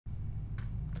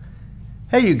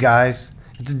Hey you guys,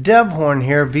 it's Deb Horn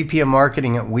here, VP of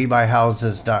Marketing at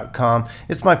WeBuyHouses.com.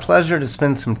 It's my pleasure to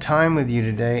spend some time with you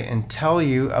today and tell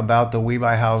you about the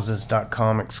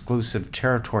WeBuyHouses.com exclusive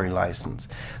territory license.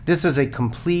 This is a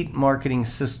complete marketing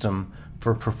system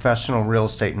for professional real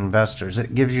estate investors.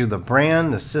 It gives you the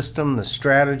brand, the system, the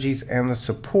strategies, and the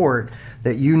support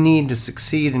that you need to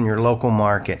succeed in your local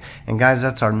market. And guys,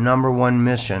 that's our #1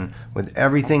 mission with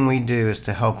everything we do, is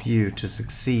to help you to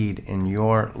succeed in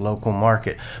your local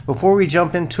market. Before we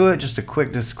jump into it, just a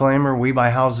quick disclaimer: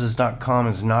 WeBuyHouses.com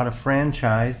is not a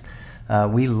franchise.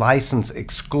 We license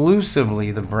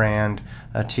exclusively the brand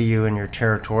to you in your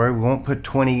territory. We won't put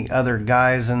 20 other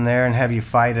guys in there and have you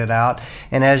fight it out.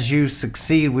 And as you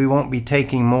succeed, we won't be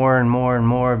taking more and more and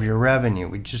more of your revenue.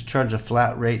 We just charge a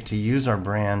flat rate to use our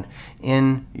brand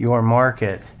in your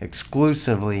market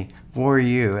exclusively for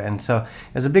you. And so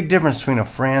there's a big difference between a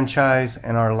franchise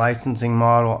and our licensing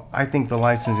model. I think the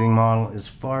licensing model is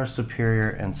far superior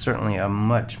and certainly a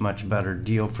much better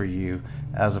deal for you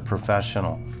as a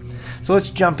professional. So let's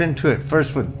jump into it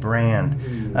first with brand.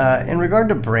 In regard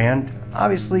to brand,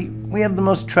 obviously we have the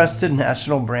most trusted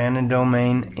national brand and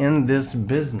domain in this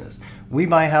business. We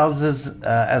Buy Houses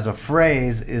as a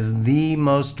phrase is the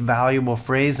most valuable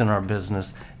phrase in our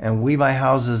business, and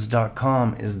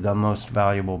WeBuyHouses.com is the most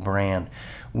valuable brand.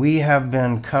 We have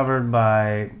been covered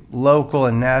by local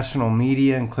and national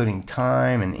media, including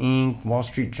Time and Inc., Wall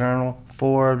Street Journal,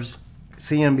 Forbes,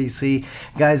 CNBC.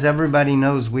 Guys, everybody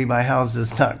knows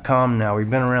WeBuyHouses.com now. We've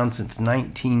been around since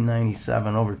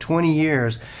 1997, over 20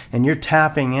 years, and you're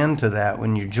tapping into that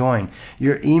when you join.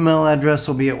 Your email address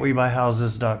will be at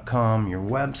WeBuyHouses.com. Your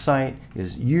website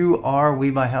is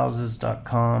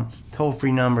WeBuyHouses.com,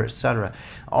 toll-free number, etc.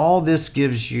 All this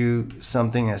gives you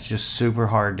something that's just super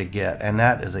hard to get, and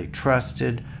that is a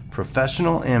trusted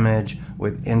professional image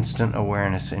with instant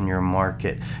awareness in your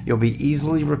market. You'll be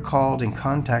easily recalled and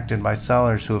contacted by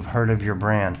sellers who have heard of your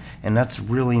brand, and that's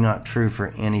really not true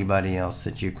for anybody else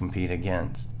that you compete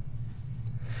against.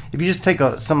 If you just take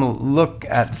some look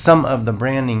at some of the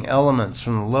branding elements,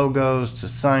 from the logos to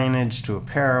signage to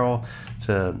apparel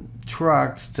to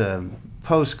trucks to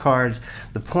postcards,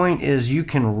 the point is you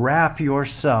can wrap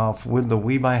yourself with the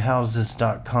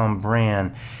WeBuyHouses.com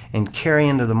brand and carry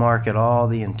into the market all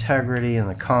the integrity and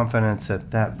the confidence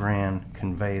that that brand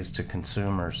conveys to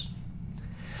consumers.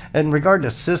 In regard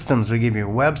to systems, we give you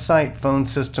a website, phone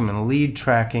system, and lead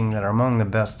tracking that are among the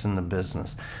best in the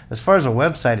business. As far as a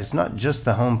website, it's not just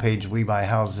the homepage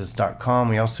WeBuyHouses.com.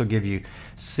 We also give you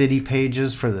city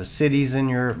pages for the cities in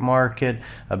your market,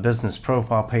 a business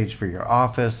profile page for your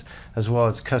office, as well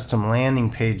as custom landing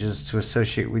pages to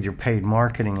associate with your paid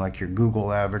marketing like your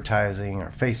Google advertising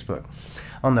or Facebook.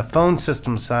 On the phone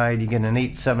system side, you get an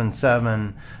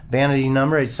 877 vanity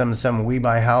number, 877 We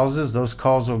Buy Houses. Those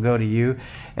calls will go to you,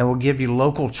 and we'll give you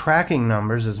local tracking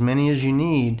numbers, as many as you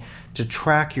need, to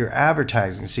track your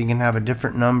advertising. So you can have a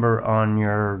different number on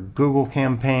your Google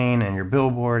campaign and your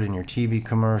billboard and your TV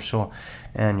commercial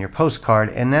and your postcard,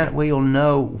 and that way you'll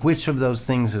know which of those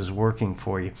things is working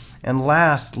for you. And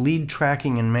last, lead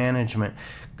tracking and management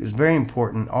is very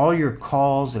important. All your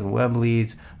calls and web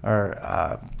leads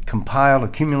are compiled,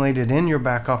 accumulated in your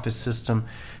back office system.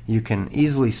 You can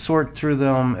easily sort through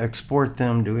them, export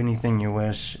them, do anything you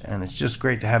wish, and it's just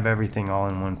great to have everything all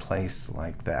in one place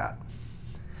like that.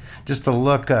 Just to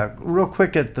look real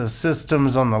quick at the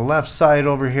systems on the left side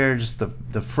over here, just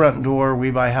the front door,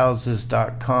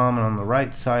 WeBuyHouses.com, and on the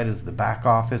right side is the back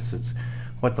office. It's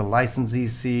what the licensees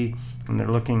see when they're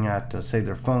looking at, say,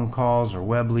 their phone calls or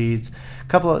web leads. A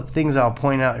couple of things I'll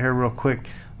point out here real quick.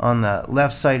 On the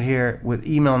left side here, with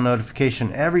email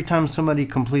notification, every time somebody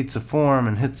completes a form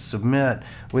and hits submit,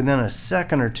 within a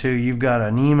second or two, you've got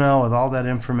an email with all that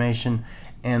information,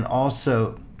 and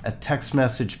also a text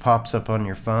message pops up on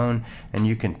your phone, and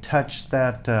you can touch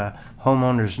that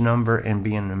homeowner's number and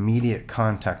be in immediate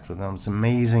contact with them. It's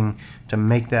amazing to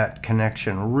make that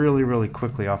connection really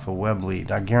quickly off a web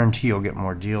lead. I guarantee you'll get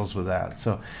more deals with that.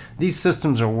 So these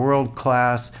systems are world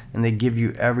class, and they give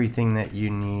you everything that you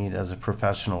need as a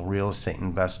professional real estate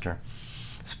investor.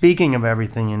 Speaking of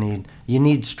everything you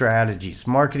need strategies.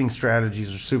 Marketing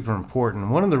strategies are super important.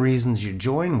 One of the reasons you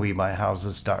join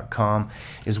WeBuyHouses.com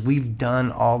is we've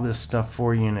done all this stuff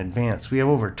for you in advance. We have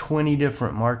over 20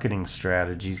 different marketing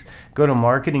strategies. Go to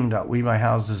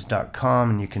marketing.WeBuyHouses.com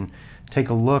and you can take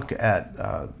a look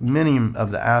at many of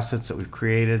the assets that we've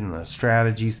created and the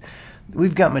strategies.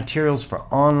 We've got materials for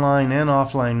online and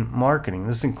offline marketing.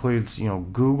 This includes,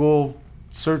 Google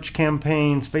search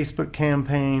campaigns, Facebook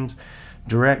campaigns,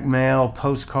 direct mail,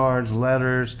 postcards,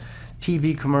 letters,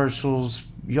 TV commercials,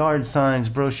 yard signs,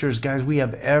 brochures. Guys, we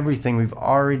have everything. We've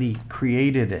already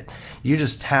created it. You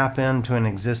just tap into an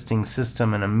existing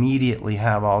system and immediately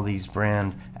have all these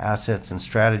brand assets and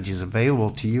strategies available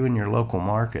to you in your local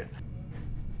market.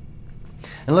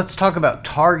 And let's talk about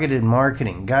targeted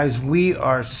marketing. Guys, we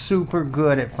are super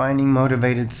good at finding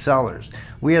motivated sellers.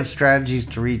 We have strategies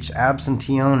to reach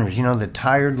absentee owners, you know, the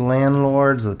tired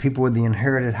landlords, the people with the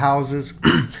inherited houses.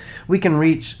 We can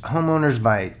reach homeowners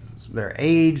by their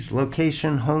age,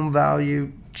 location, home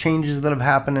value, changes that have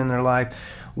happened in their life.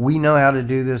 We know how to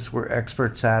do this. We're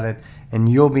experts at it, and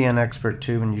you'll be an expert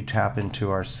too when you tap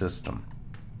into our system.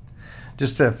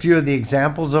 Just a few of the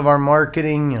examples of our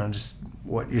marketing, you know, just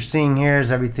what you're seeing here is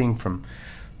everything from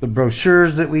the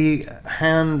brochures that we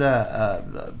hand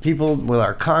people with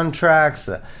our contracts,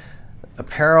 the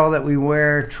apparel that we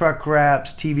wear, truck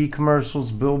wraps, TV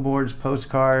commercials, billboards,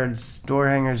 postcards, door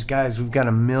hangers. Guys, we've got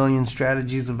a million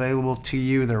strategies available to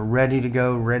you. They're ready to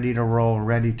go, ready to roll,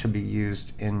 ready to be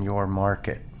used in your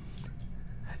market.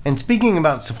 And speaking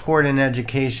about support and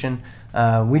education,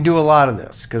 we do a lot of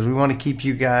this because we want to keep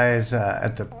you guys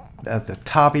at the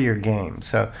top of your game.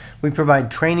 So we provide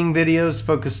training videos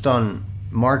focused on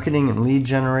marketing and lead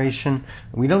generation.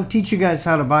 We don't teach you guys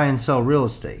how to buy and sell real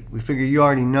estate. We figure you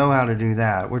already know how to do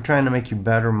that. We're trying to make you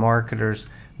better marketers,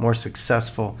 more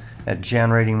successful at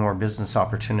generating more business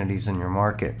opportunities in your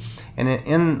market. And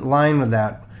in line with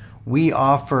that, we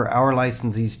offer our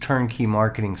licensees turnkey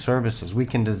marketing services. We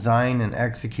can design and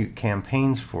execute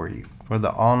campaigns for you for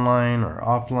the online or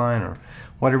offline or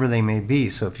whatever they may be.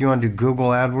 So if you want to do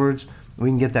Google AdWords, we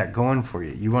can get that going for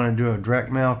you. You want to do a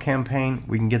direct mail campaign,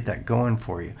 we can get that going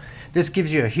for you. This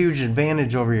gives you a huge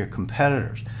advantage over your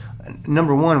competitors.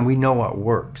 Number one, we know what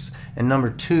works. And number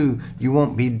two, you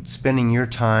won't be spending your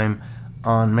time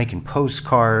on making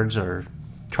postcards or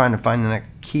trying to find the next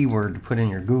keyword to put in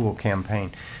your Google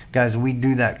campaign. Guys, we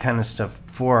do that kind of stuff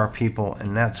for our people,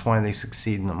 and that's why they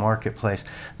succeed in the marketplace.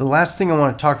 The last thing I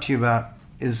want to talk to you about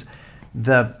is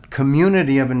the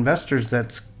community of investors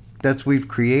that's we've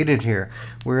created here.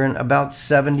 We're in about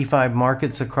 75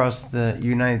 markets across the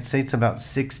United States, about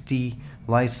 60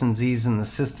 licensees in the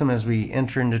system as we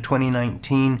enter into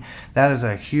 2019. That is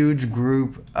a huge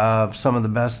group of some of the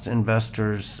best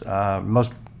investors,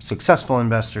 most successful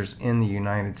investors in the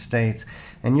United States.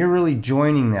 And you're really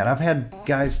joining that. I've had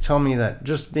guys tell me that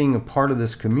just being a part of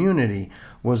this community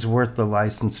was worth the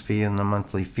license fee and the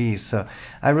monthly fees. So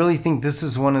I really think this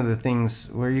is one of the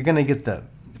things where you're going to get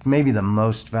maybe the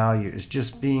most value, is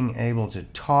just being able to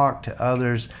talk to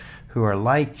others who are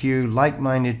like you,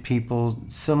 like-minded people,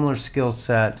 similar skill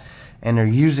set, and are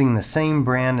using the same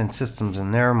brand and systems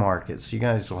in their markets. You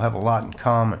guys will have a lot in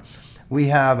common. We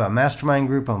have a mastermind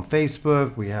group on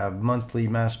Facebook. We have monthly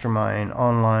mastermind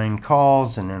online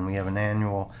calls, and then we have an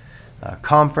annual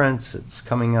conference. It's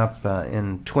coming up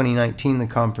in 2019. The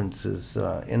conference is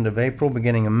end of April,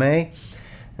 beginning of May.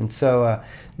 And so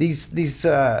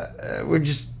we're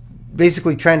just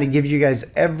basically trying to give you guys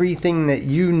everything that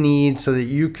you need so that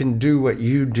you can do what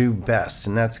you do best,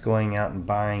 and that's going out and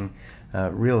buying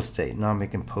real estate, not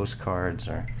making postcards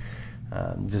or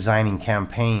designing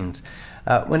campaigns.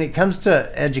 When it comes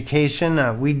to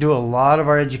education, we do a lot of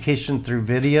our education through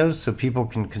videos so people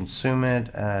can consume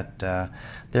it at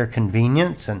their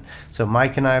convenience. And so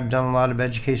Mike and I have done a lot of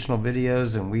educational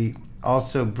videos, and we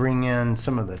also bring in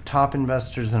some of the top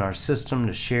investors in our system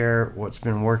to share what's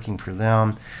been working for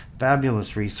them.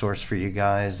 Fabulous resource for you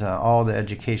guys, all the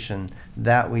education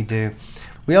that we do.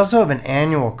 We also have an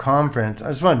annual conference. I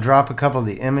just want to drop a couple of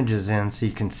the images in so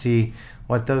you can see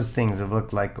what those things have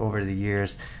looked like over the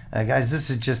years. Guys,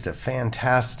 this is just a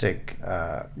fantastic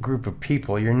group of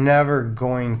people. You're never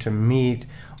going to meet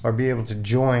or be able to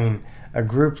join a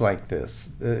group like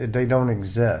this. They don't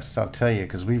exist, I'll tell you,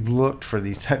 because we've looked for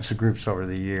these types of groups over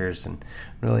the years and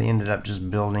really ended up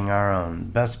just building our own.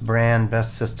 Best brand,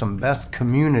 best system, best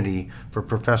community for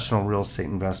professional real estate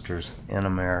investors in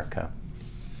America.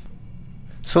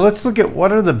 So let's look at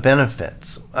what are the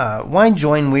benefits. Why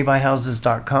join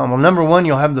WeBuyHouses.com? Well, number one,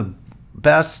 you'll have the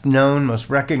best known, most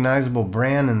recognizable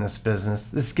brand in this business.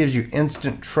 This gives you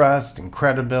instant trust and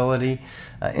credibility,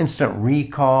 instant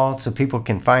recall, so people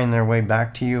can find their way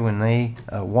back to you when they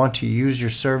want to use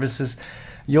your services.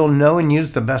 You'll know and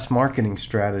use the best marketing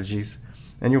strategies,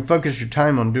 and you'll focus your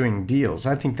time on doing deals.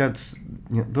 I think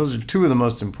those are two of the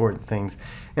most important things.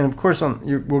 And of course,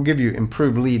 we'll give you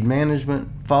improved lead management,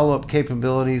 follow-up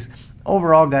capabilities.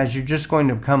 Overall, guys, you're just going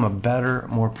to become a better,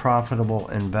 more profitable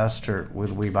investor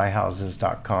with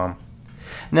WeBuyHouses.com.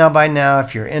 Now, by now,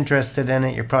 if you're interested in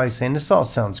it, you're probably saying, this all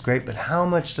sounds great, but how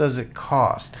much does it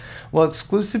cost? Well,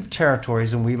 exclusive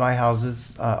territories in We Buy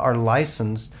Houses are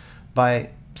licensed by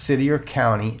city or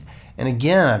county. And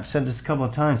again, I've said this a couple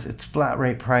of times, it's flat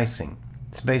rate pricing.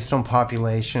 It's based on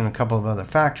population and a couple of other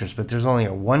factors, but there's only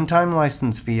a one-time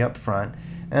license fee up front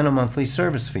and a monthly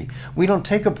service fee. We don't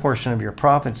take a portion of your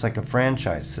profits like a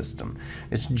franchise system.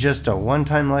 It's just a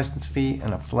one-time license fee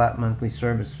and a flat monthly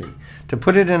service fee. To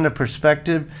put it into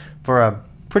perspective, for a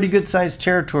pretty good sized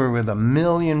territory with 1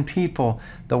 million people,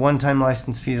 the one-time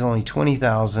license fee is only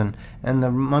 $20,000 and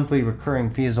the monthly recurring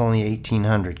fee is only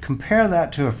 $1,800. Compare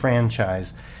that to a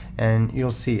franchise and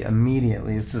you'll see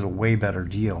immediately this is a way better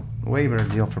deal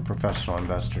for professional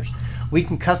investors. We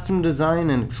can custom design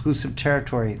an exclusive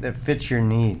territory that fits your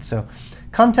needs. So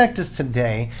contact us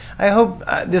today. I hope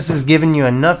this has given you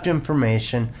enough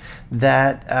information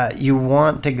that you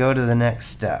want to go to the next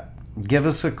step. Give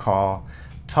us a call.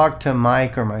 Talk to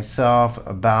Mike or myself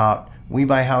about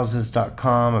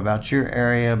WeBuyHouses.com, about your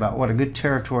area, about what a good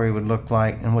territory would look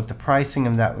like and what the pricing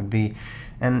of that would be.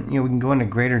 And we can go into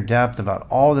greater depth about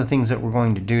all the things that we're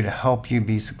going to do to help you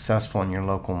be successful in your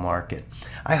local market.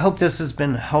 I hope this has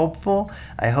been helpful.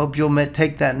 I hope you'll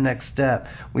take that next step.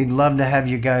 We'd love to have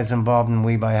you guys involved in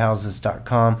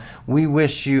WeBuyHouses.com. We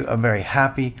wish you a very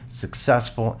happy,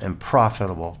 successful, and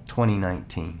profitable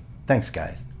 2019. Thanks,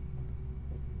 guys.